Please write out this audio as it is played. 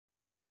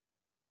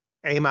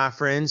Hey, my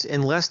friends,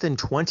 in less than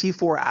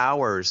 24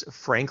 hours,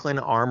 Franklin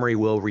Armory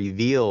will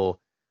reveal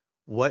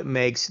what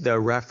makes the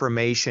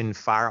Reformation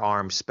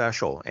firearm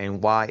special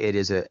and why it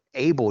is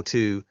able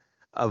to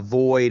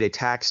avoid a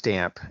tax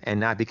stamp and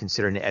not be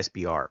considered an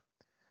SBR.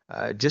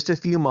 Just a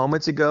few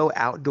moments ago,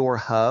 Outdoor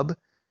Hub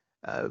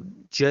uh,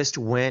 just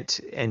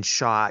went and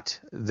shot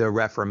the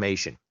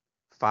Reformation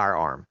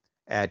firearm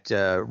at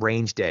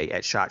Range Day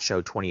at SHOT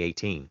Show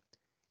 2018.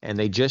 And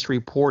they just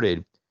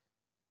reported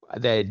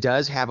that it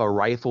does have a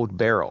rifled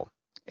barrel.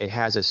 It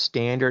has a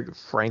standard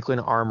Franklin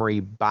Armory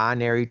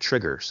binary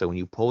trigger. So when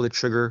you pull the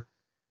trigger,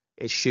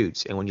 it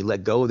shoots. And when you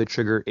let go of the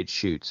trigger, it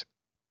shoots.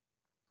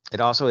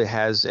 It also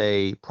has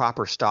a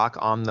proper stock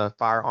on the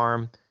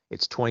firearm.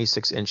 It's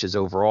 26 inches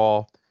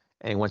overall.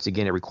 And once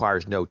again, it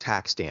requires no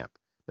tax stamp.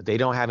 But they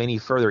don't have any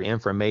further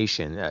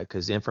information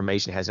because the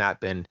information has not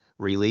been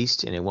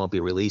released and it won't be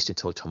released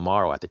until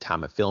tomorrow at the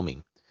time of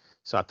filming.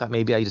 So I thought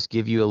maybe I just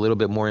give you a little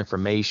bit more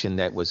information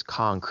that was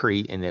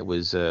concrete and it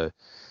was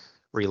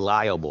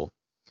reliable.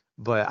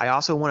 But I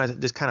also want to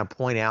just kind of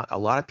point out a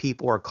lot of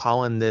people are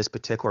calling this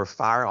particular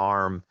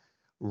firearm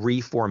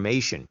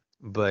reformation,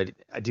 but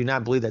I do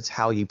not believe that's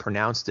how you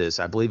pronounce this.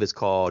 I believe it's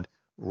called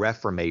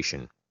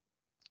reformation.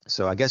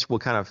 So I guess we'll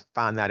kind of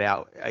find that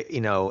out,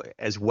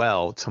 as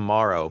well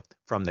tomorrow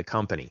from the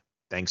company.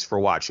 Thanks for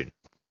watching.